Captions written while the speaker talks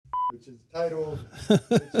which is titled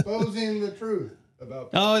Exposing the Truth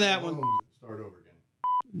About that one. Start over again.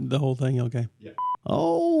 The whole thing, okay. Yeah.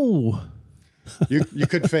 Oh. You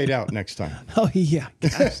could fade out next time. Oh, yeah.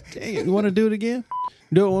 Gosh, dang it. You want to do it again?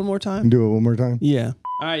 Do it one more time? Do it one more time? Yeah.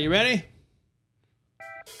 All right, you ready?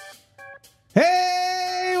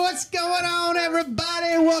 Hey, what's going on,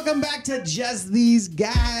 everybody? Welcome back to Just These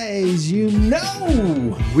Guys. You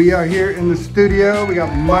know. We are here in the studio. We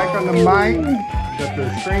got Mike on the mic. Got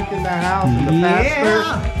the shrink in the house and the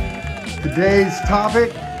pastor. Today's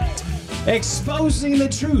topic. Exposing the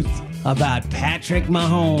truth about Patrick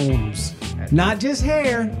Mahomes. Not just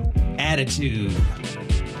hair, attitude.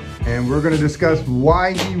 And we're going to discuss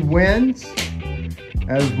why he wins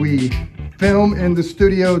as we film in the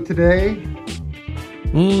studio today.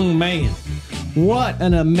 Man, what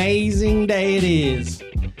an amazing day it is.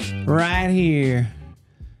 Right here,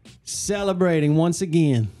 celebrating once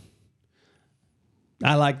again.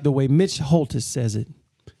 I like the way Mitch Holtis says it.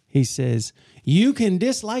 He says, you can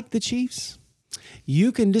dislike the Chiefs.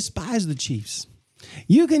 You can despise the Chiefs.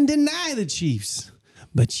 You can deny the Chiefs.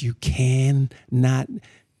 But you cannot...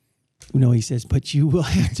 No, he says, but you will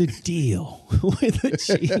have to deal with the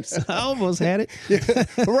Chiefs. I almost had it. Yeah,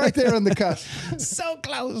 right there on the cusp. So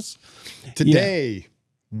close. Today,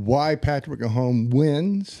 why Patrick Mahomes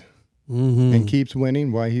wins and keeps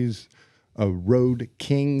winning, why he's a road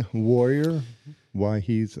king warrior, why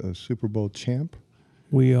he's a Super Bowl champ.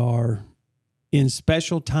 We are in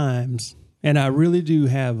special times, and I really do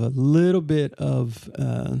have a little bit of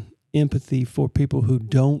empathy for people who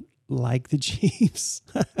don't like the Chiefs.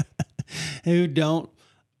 Who don't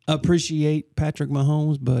appreciate Patrick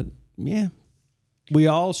Mahomes, but yeah, we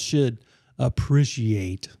all should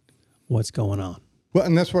appreciate what's going on. Well,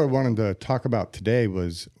 and that's what I wanted to talk about today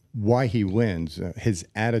was why he wins, his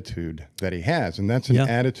attitude that he has. And that's an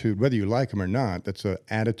attitude, whether you like him or not, that's an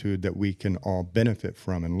attitude that we can all benefit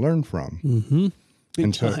from and learn from. Mm-hmm.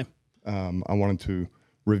 Big time. So I wanted to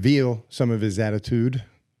reveal some of his attitude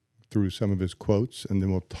through some of his quotes, and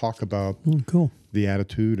then we'll talk about the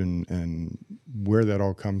attitude and where that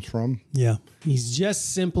all comes from. Yeah, he's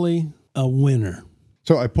just simply a winner.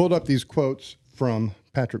 So I pulled up these quotes from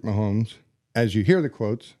Patrick Mahomes. As you hear the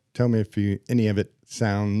quotes, tell me if any of it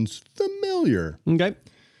sounds familiar. Okay.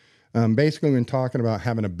 Basically, when talking about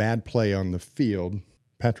having a bad play on the field,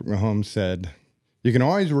 Patrick Mahomes said, you can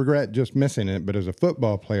always regret just missing it, but as a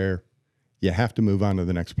football player, you have to move on to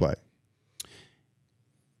the next play.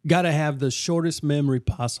 Got to have the shortest memory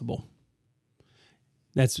possible.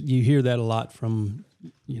 You hear that a lot from,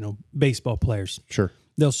 baseball players. Sure.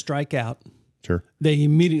 They'll strike out. Sure. They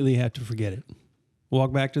immediately have to forget it.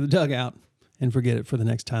 Walk back to the dugout and forget it for the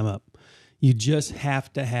next time up. You just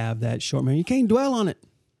have to have that short memory. You can't dwell on it.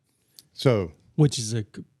 So, which is a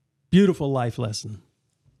beautiful life lesson.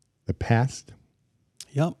 The past.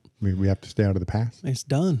 Yep. We have to stay out of the past. It's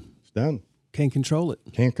done. It's done. Can't control it.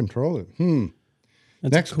 Can't control it.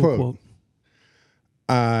 That's Next a cool quote.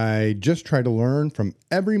 I just try to learn from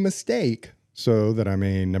every mistake so that I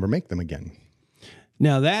may never make them again.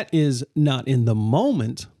 Now, that is not in the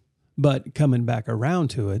moment, but coming back around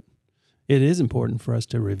to it, it is important for us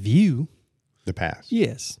to review the past.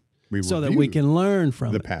 Yes. So that we can learn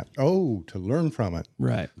from the past. Oh, to learn from it.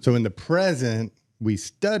 Right. So in the present, we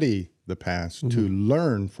study the past to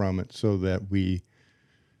learn from it so that we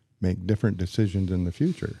make different decisions in the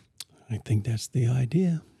future. I think that's the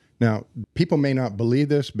idea. Now, people may not believe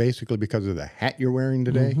this basically because of the hat you're wearing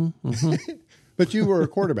today, but you were a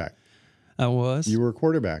quarterback. I was. You were a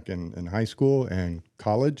quarterback in high school and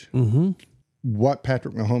college. Mm-hmm. What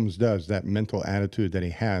Patrick Mahomes does, that mental attitude that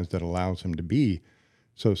he has that allows him to be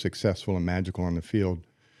so successful and magical on the field,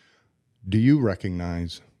 do you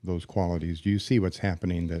recognize those qualities? Do you see what's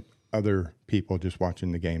happening that other people just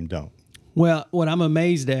watching the game don't? Well, what I'm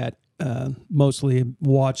amazed at, mostly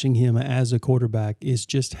watching him as a quarterback, is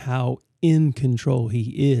just how in control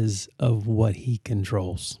he is of what he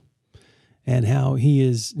controls. And how he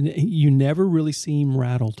is, you never really see him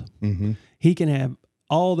rattled. Mm-hmm. He can have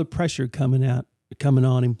all the pressure coming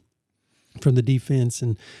on him from the defense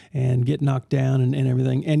and get knocked down and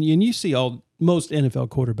everything. And you see most NFL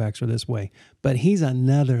quarterbacks are this way, but he's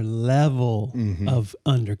another level of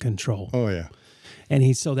under control. Oh, yeah.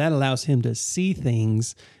 And so that allows him to see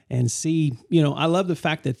things and see, I love the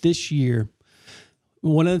fact that this year,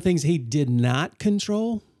 one of the things he did not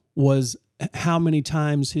control was how many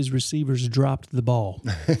times his receivers dropped the ball.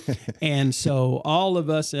 And so all of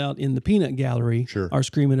us out in the peanut gallery are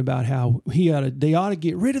screaming about how they ought to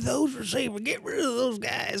get rid of those receivers, get rid of those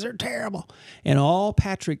guys, they're terrible. And all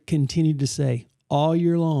Patrick continued to say all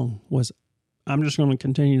year long was, I'm just going to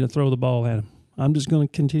continue to throw the ball at him. I'm just going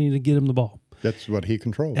to continue to get him the ball. That's what he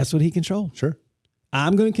controls. That's what he controls. Sure.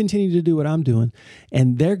 I'm going to continue to do what I'm doing,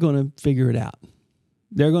 and they're going to figure it out.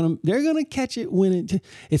 They're going to catch it when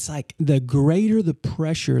it's like the greater the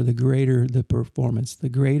pressure, the greater the performance, the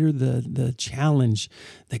greater the challenge,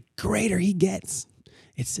 the greater he gets.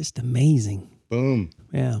 It's just amazing. Boom.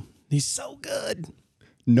 Yeah. He's so good.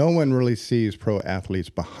 No one really sees pro athletes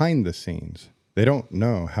behind the scenes. They don't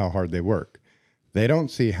know how hard they work. They don't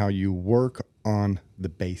see how you work on the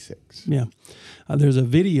basics. Yeah. There's a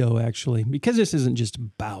video, actually, because this isn't just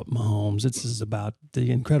about Mahomes. This is about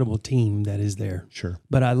the incredible team that is there. Sure.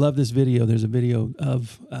 But I love this video. There's a video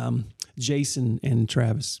of Jason and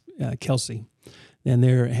Travis Kelce, and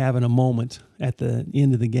they're having a moment at the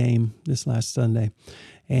end of the game this last Sunday.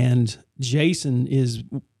 And Jason is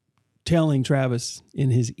telling Travis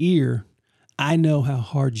in his ear, I know how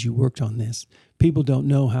hard you worked on this. People don't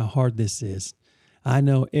know how hard this is. I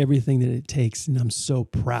know everything that it takes, and I'm so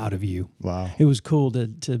proud of you. Wow. It was cool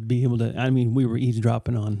to be able to, I mean, we were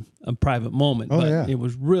eavesdropping on a private moment, but it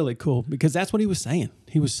was really cool because that's what he was saying.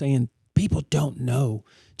 He was saying, people don't know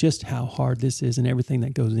just how hard this is and everything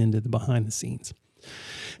that goes into the behind the scenes.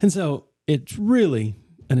 And so it's really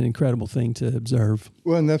an incredible thing to observe.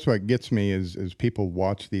 Well, and that's what gets me is people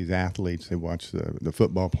watch these athletes. They watch the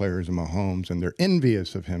football players and Mahomes, and they're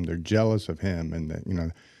envious of him. They're jealous of him,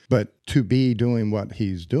 and but to be doing what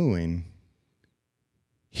he's doing,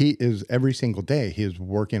 he is every single day. He is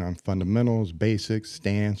working on fundamentals, basics,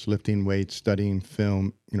 stance, lifting weights, studying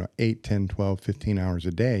film, 8, 10, 12, 15 hours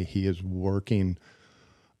a day. He is working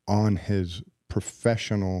on his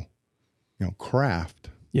professional, craft.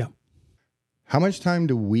 Yeah. How much time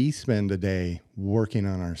do we spend a day working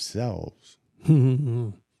on ourselves?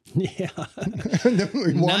 Yeah.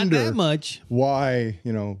 We Not wonder that much. why,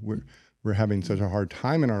 we're having such a hard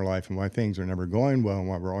time in our life and why things are never going well and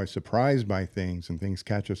why we're always surprised by things and things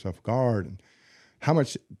catch us off guard. And how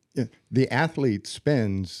much the athlete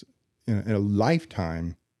spends in a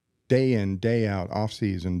lifetime, day in, day out, off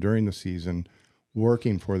season, during the season,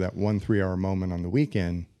 working for that 1 3-hour moment on the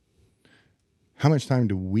weekend. How much time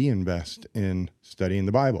do we invest in studying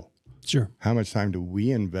the Bible? Sure. How much time do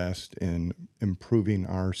we invest in improving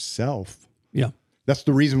ourself? Yeah. That's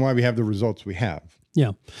the reason why we have the results we have.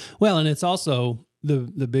 Yeah. Well, and it's also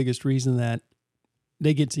the biggest reason that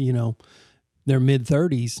they get to, their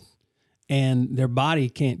mid-30s and their body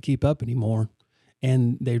can't keep up anymore.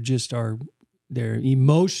 And they're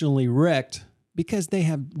emotionally wrecked because they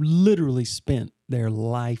have literally spent their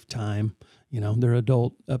lifetime, their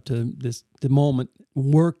adult up to the moment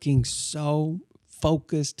working so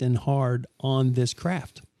focused and hard on this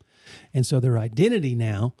craft. And so their identity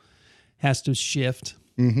now has to shift.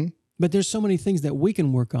 Mm-hmm. But there's so many things that we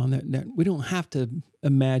can work on that we don't have to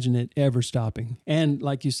imagine it ever stopping. And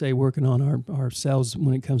like you say, working on ourselves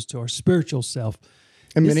when it comes to our spiritual self.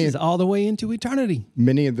 And this is all the way into eternity.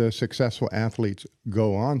 Many of the successful athletes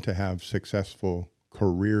go on to have successful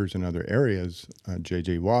careers in other areas.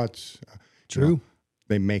 J.J. Watts. True.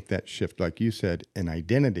 They make that shift, like you said, in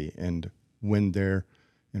identity. And when they're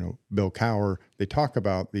Bill Cowher, they talk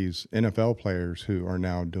about these NFL players who are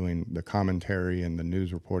now doing the commentary and the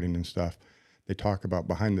news reporting and stuff. They talk about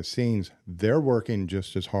behind the scenes, they're working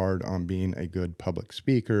just as hard on being a good public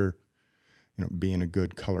speaker, being a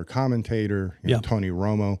good color commentator, Tony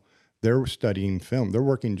Romo. They're studying film. They're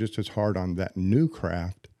working just as hard on that new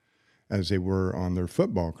craft as they were on their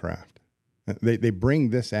football craft. They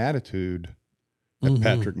bring this attitude that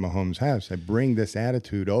Patrick Mahomes has. They bring this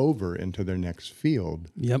attitude over into their next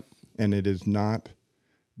field. Yep. And it is not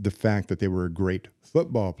the fact that they were a great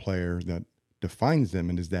football player that defines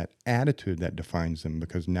them. It is that attitude that defines them,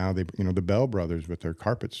 because now they, the Bell brothers with their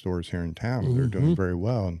carpet stores here in town, they're doing very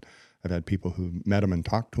well. And I've had people who met them and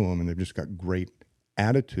talked to them, and they've just got great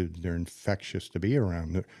attitudes. They're infectious to be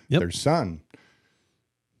around. Their son,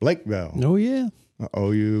 Blake Bell. Oh, yeah.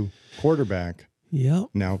 OU quarterback. Yep.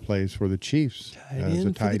 Now plays for the Chiefs as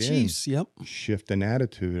a tight end. Chiefs. Yep. Shift in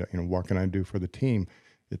attitude. What can I do for the team?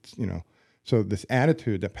 It's so this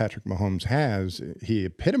attitude that Patrick Mahomes has, he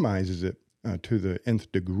epitomizes it to the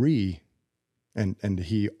nth degree, and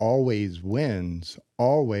he always wins.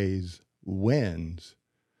 Always wins.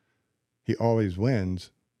 He always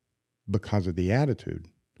wins because of the attitude.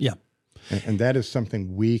 Yeah. And that is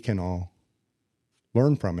something we can all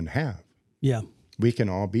learn from and have. Yeah. We can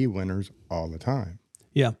all be winners all the time.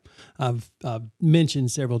 Yeah. I've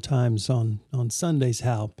mentioned several times on Sundays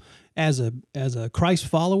how as a Christ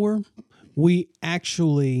follower, we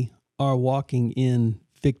actually are walking in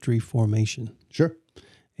victory formation. Sure.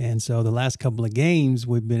 And so the last couple of games,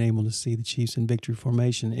 we've been able to see the Chiefs in victory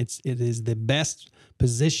formation. It is the best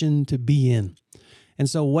position to be in. And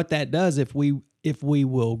so what that does, if we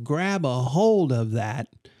will grab a hold of that,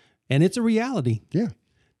 and it's a reality Yeah.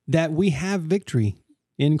 that we have victory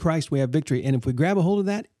in Christ, we have victory. And if we grab a hold of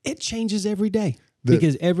that, it changes every day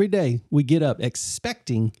because every day we get up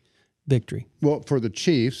expecting victory. Well, for the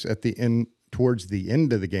Chiefs at the end, towards the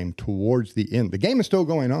end of the game, the game is still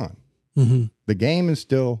going on. Mm-hmm. The game is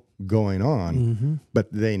still going on,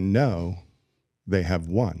 but they know they have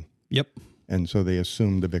won. Yep. And so they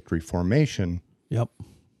assume the victory formation Yep.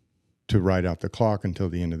 to ride out the clock until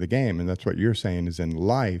the end of the game. And that's what you're saying is in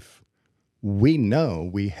life, we know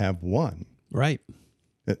we have won. Right.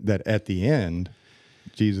 That at the end,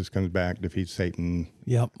 Jesus comes back, defeats Satan,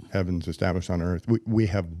 Yep. heaven's established on earth. We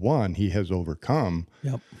have won. He has overcome.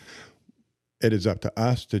 Yep. It is up to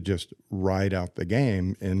us to just ride out the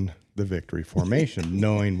game in the victory formation,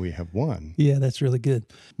 knowing we have won. Yeah, that's really good.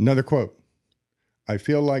 Another quote. I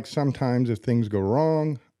feel like sometimes if things go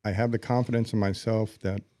wrong, I have the confidence in myself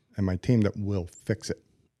and my team that will fix it.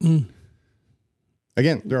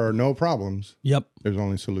 Again, there are no problems. Yep. There's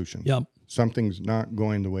only solutions. Yep. Something's not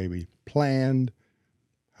going the way we planned.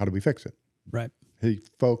 How do we fix it? Right. He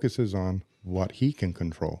focuses on what he can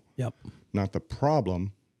control, Yep. not the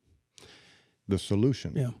problem, the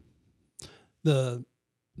solution. Yeah. The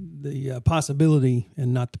possibility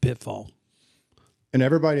and not the pitfall. And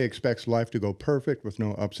everybody expects life to go perfect with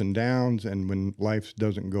no ups and downs. And when life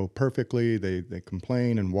doesn't go perfectly, they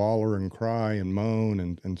complain and waller and cry and moan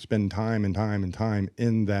and spend time and time and time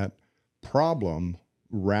in that problem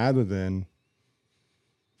rather than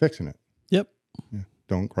fixing it. Yep. Yeah.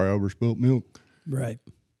 Don't cry over spilt milk. Right.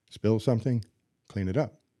 Spill something, clean it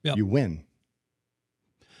up. Yep. You win.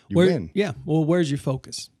 You win. Yeah. Well, where's your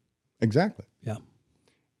focus? Exactly. Yeah.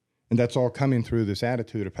 And that's all coming through this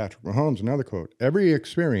attitude of Patrick Mahomes. Another quote, every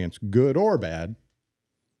experience, good or bad,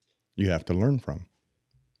 you have to learn from.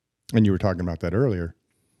 And you were talking about that earlier,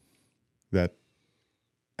 that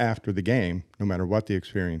after the game, no matter what the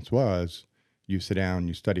experience was, you sit down,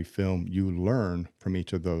 you study film, you learn from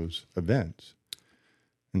each of those events.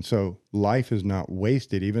 And so life is not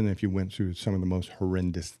wasted. Even if you went through some of the most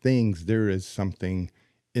horrendous things, there is something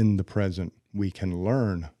in the present we can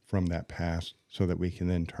learn from that past so that we can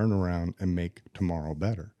then turn around and make tomorrow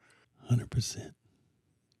better. 100%.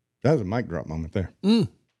 That was a mic drop moment there. And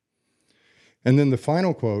then the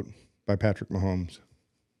final quote by Patrick Mahomes,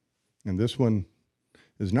 and this one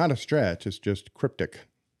is not a stretch, it's just cryptic.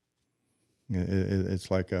 It's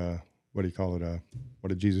like what do you call it? What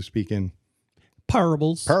did Jesus speak in?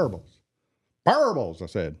 Parables. Parables, I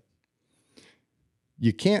said.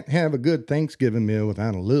 You can't have a good Thanksgiving meal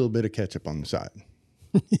without a little bit of ketchup on the side.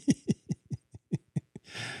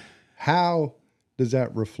 How does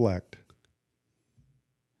that reflect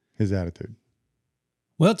his attitude?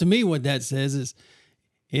 Well, to me, what that says is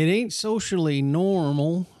it ain't socially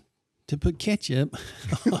normal to put ketchup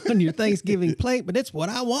on your Thanksgiving plate, but it's what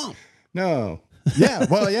I want. No. Yeah.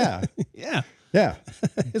 Well, yeah. Yeah. Yeah.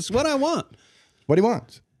 It's what I want. What he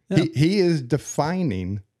wants. Yeah. He is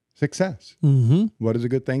defining success. Mm-hmm. What is a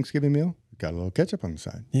good Thanksgiving meal? Got a little ketchup on the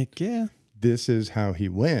side. Heck yeah. This is how he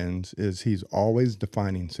wins, is he's always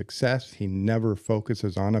defining success. He never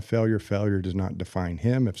focuses on a failure. Failure does not define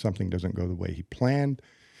him. If something doesn't go the way he planned,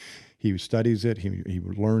 he studies it, he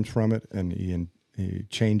learns from it, and he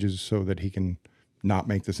changes so that he can not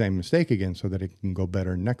make the same mistake again so that it can go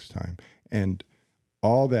better next time. And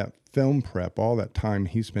all that film prep, all that time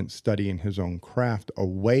he spent studying his own craft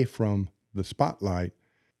away from the spotlight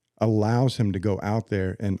allows him to go out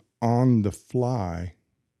there and on the fly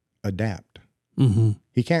adapt. Mm-hmm.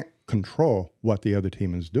 He can't control what the other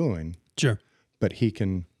team is doing, Sure. but he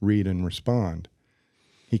can read and respond.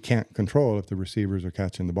 He can't control if the receivers are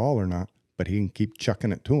catching the ball or not, but he can keep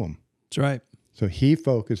chucking it to them. That's right. So he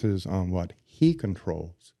focuses on what he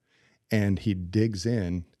controls, and he digs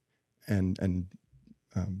in and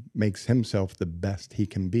makes himself the best he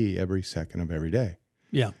can be every second of every day.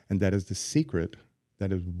 Yeah. And that is the secret.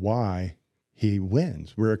 That is why he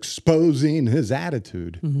wins. We're exposing his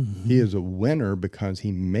attitude. Mm-hmm. He is a winner because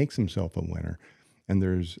he makes himself a winner. And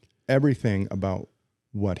there's everything about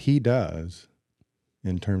what he does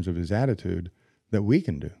in terms of his attitude that we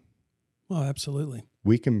can do. Oh, absolutely.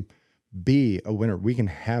 We can be a winner. We can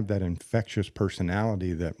have that infectious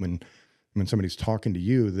personality that when somebody's talking to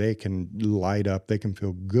you, they can light up, they can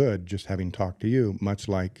feel good just having talked to you, much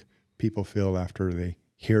like people feel after they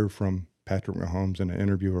hear from Patrick Mahomes in an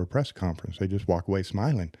interview or a press conference. They just walk away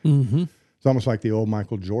smiling. Mm-hmm. It's almost like the old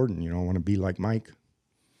Michael Jordan, I want to be like Mike.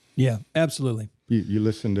 Yeah, absolutely. You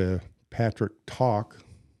listen to Patrick talk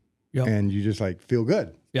Yep. and you just like feel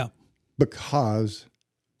good. Yeah. Because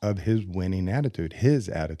of his winning attitude. His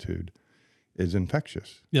attitude is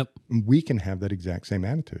infectious. Yep. We can have that exact same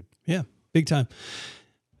attitude. Yeah, big time.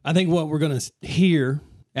 I think what we're going to hear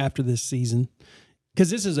after this season, because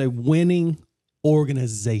this is a winning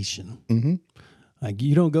organization. Mm-hmm. Like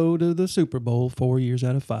you don't go to the Super Bowl 4 years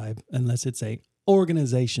out of 5 unless it's a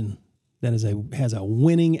organization that has a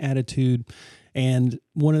winning attitude. And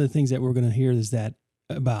one of the things that we're going to hear is that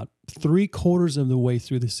about 3/4 of the way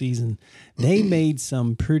through the season, they made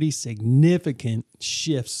some pretty significant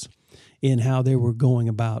shifts in how they were going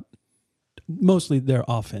about mostly their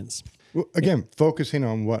offense. Well, again, focusing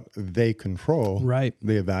on what they control. Right.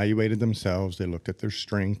 They evaluated themselves. They looked at their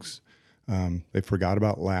strengths. They forgot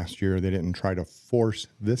about last year. They didn't try to force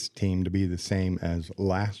this team to be the same as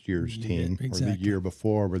last year's team or the year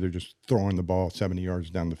before, where they're just throwing the ball 70 yards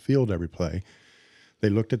down the field every play. They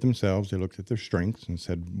looked at themselves. They looked at their strengths and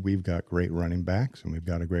said, we've got great running backs and we've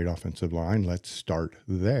got a great offensive line. Let's start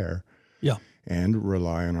there. Yeah. And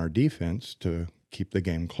rely on our defense to keep the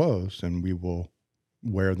game close, and we will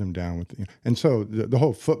wear them down with. And so the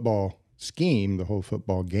whole football scheme, the whole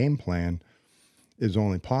football game plan is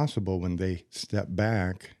only possible when they step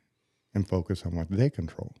back and focus on what they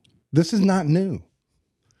control. This is not new.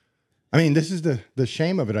 I mean, this is the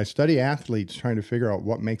shame of it. I study athletes trying to figure out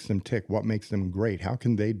what makes them tick, what makes them great. How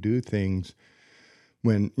can they do things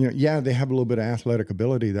when, they have a little bit of athletic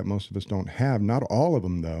ability that most of us don't have. Not all of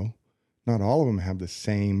them, though. Not all of them have the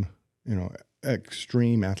same,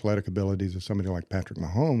 extreme athletic abilities as somebody like Patrick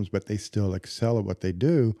Mahomes, but they still excel at what they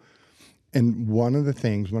do. And one of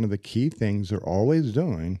the key things they're always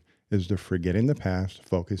doing is they're forgetting the past,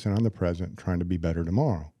 focusing on the present, trying to be better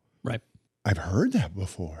tomorrow. Right. I've heard that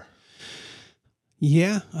before.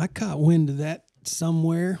 Yeah, I caught wind of that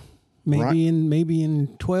somewhere. Maybe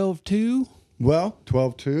in 12:2. Well,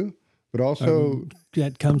 12:2, but also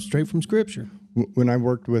that comes straight from Scripture. When I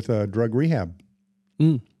worked with drug rehab,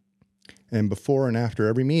 and before and after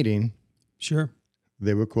every meeting, sure,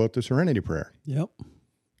 they would quote the Serenity Prayer. Yep.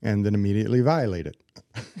 And then immediately violate it.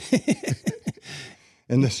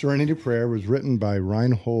 And the Serenity Prayer was written by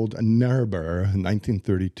Reinhold Niebuhr in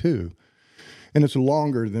 1932. And it's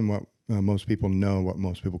longer than what most people know, what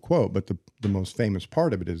most people quote. But the most famous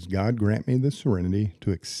part of it is, God grant me the serenity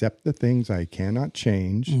to accept the things I cannot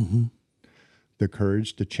change, the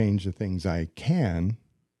courage to change the things I can,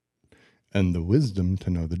 and the wisdom to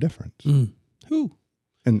know the difference. Who?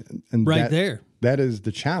 And right there. That is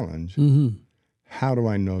the challenge. How do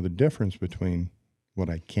I know the difference between what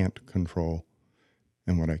I can't control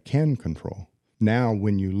and what I can control? Now,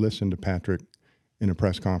 when you listen to Patrick in a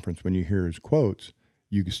press conference, when you hear his quotes,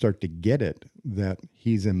 you start to get it, that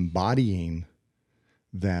he's embodying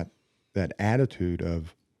that attitude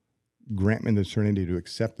of, grant me the serenity to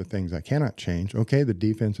accept the things I cannot change. Okay, the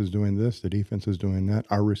defense is doing this, the defense is doing that.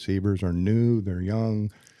 Our receivers are new, they're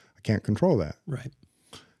young. I can't control that. Right.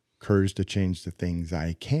 Courage to change the things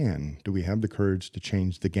I can. Do we have the courage to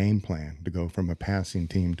change the game plan, to go from a passing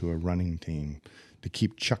team to a running team, to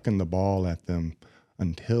keep chucking the ball at them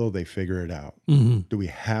until they figure it out? Do we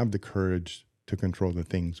have the courage to control the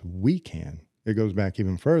things we can? It goes back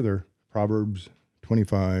even further. Proverbs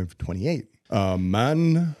 25:28. A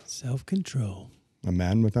man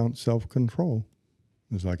without self-control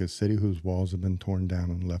is like a city whose walls have been torn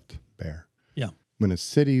down and left bare. Yeah. When a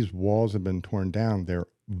city's walls have been torn down, they're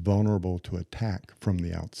vulnerable to attack from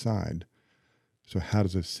the outside. So how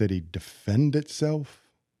does a city defend itself?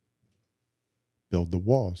 Build the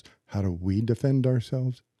walls. How do we defend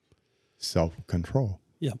ourselves? Self-control.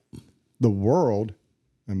 Yep. The world,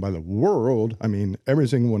 and by the world, I mean every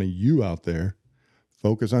single one of you out there,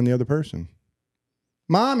 focus on the other person.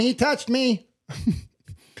 Mom, he touched me.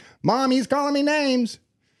 Mom, he's calling me names.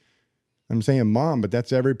 I'm saying mom, but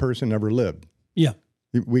that's every person ever lived. Yeah.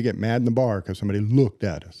 We get mad in the bar because somebody looked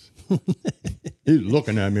at us. He's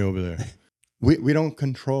looking at me over there. We don't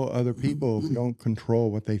control other people. We don't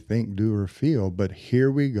control what they think, do, or feel. But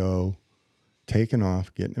here we go, taking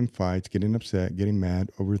off, getting in fights, getting upset, getting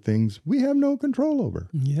mad over things we have no control over.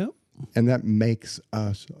 Yep. And that makes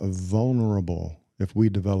us vulnerable. If we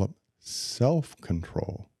develop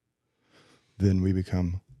self-control, then we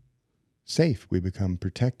become safe. We become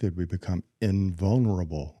protected. We become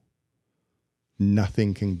invulnerable.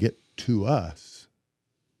 Nothing can get to us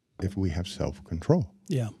if we have self-control.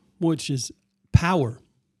 Yeah, which is power.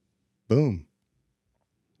 Boom.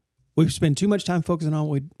 We spend too much time focusing on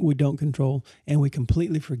what we don't control, and we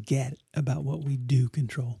completely forget about what we do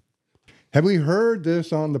control. Have we heard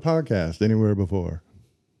this on the podcast anywhere before?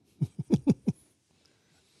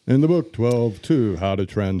 In the book 12:2, How to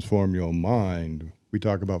Transform Your Mind, we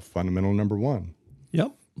talk about fundamental number 1.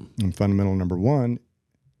 Yep. And fundamental number 1,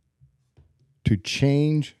 to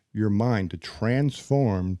change your mind to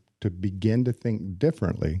transform, to begin to think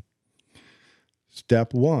differently,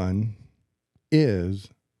 step one is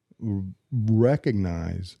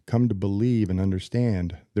recognize, come to believe and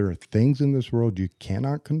understand there are things in this world you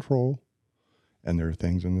cannot control, and there are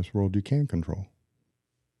things in this world you can control.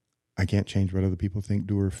 I can't change what other people think,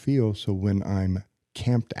 do, or feel. So when I'm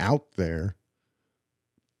camped out there,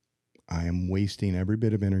 I am wasting every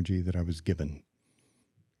bit of energy that I was given,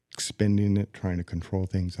 spending it trying to control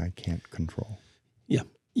things I can't control. Yeah.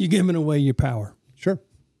 You're giving away your power. Sure.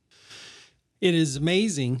 It is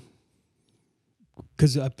amazing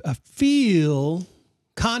because I feel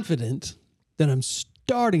confident that I'm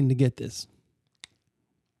starting to get this.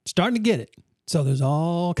 Starting to get it. So there's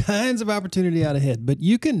all kinds of opportunity out ahead. But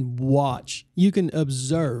you can watch, you can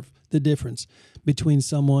observe the difference between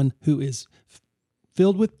someone who is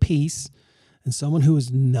filled with peace and someone who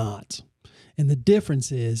is not. And the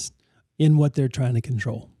difference is in what they're trying to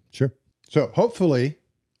control. Sure. So hopefully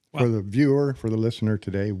for the viewer, for the listener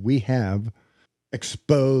today, we have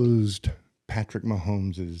exposed Patrick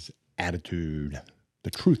Mahomes' attitude,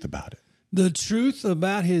 the truth about it. The truth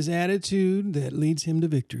about his attitude that leads him to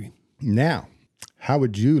victory. Now, how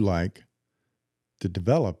would you like to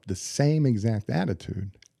develop the same exact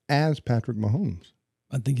attitude as Patrick Mahomes?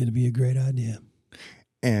 I think it'd be a great idea.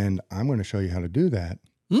 And I'm going to show you how to do that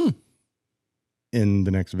in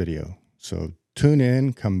the next video. So tune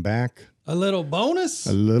in, come back. A little bonus?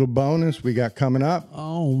 A little bonus we got coming up.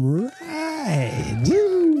 All right.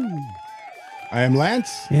 Woo! I am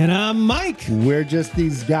Lance. And I'm Mike. We're just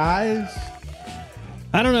these guys.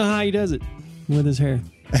 I don't know how he does it with his hair.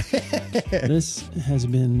 This has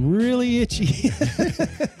been really itchy.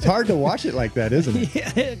 It's hard to watch it like that, isn't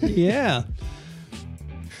it? Yeah.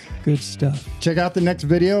 Good stuff. Check out the next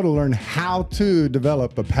video to learn how to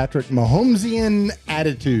develop a Patrick Mahomesian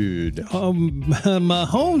attitude.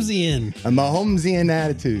 Mahomesian. A Mahomesian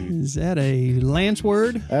attitude. Is that a Lance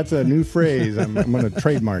word? That's a new phrase. I'm going to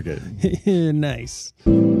trademark it. Nice.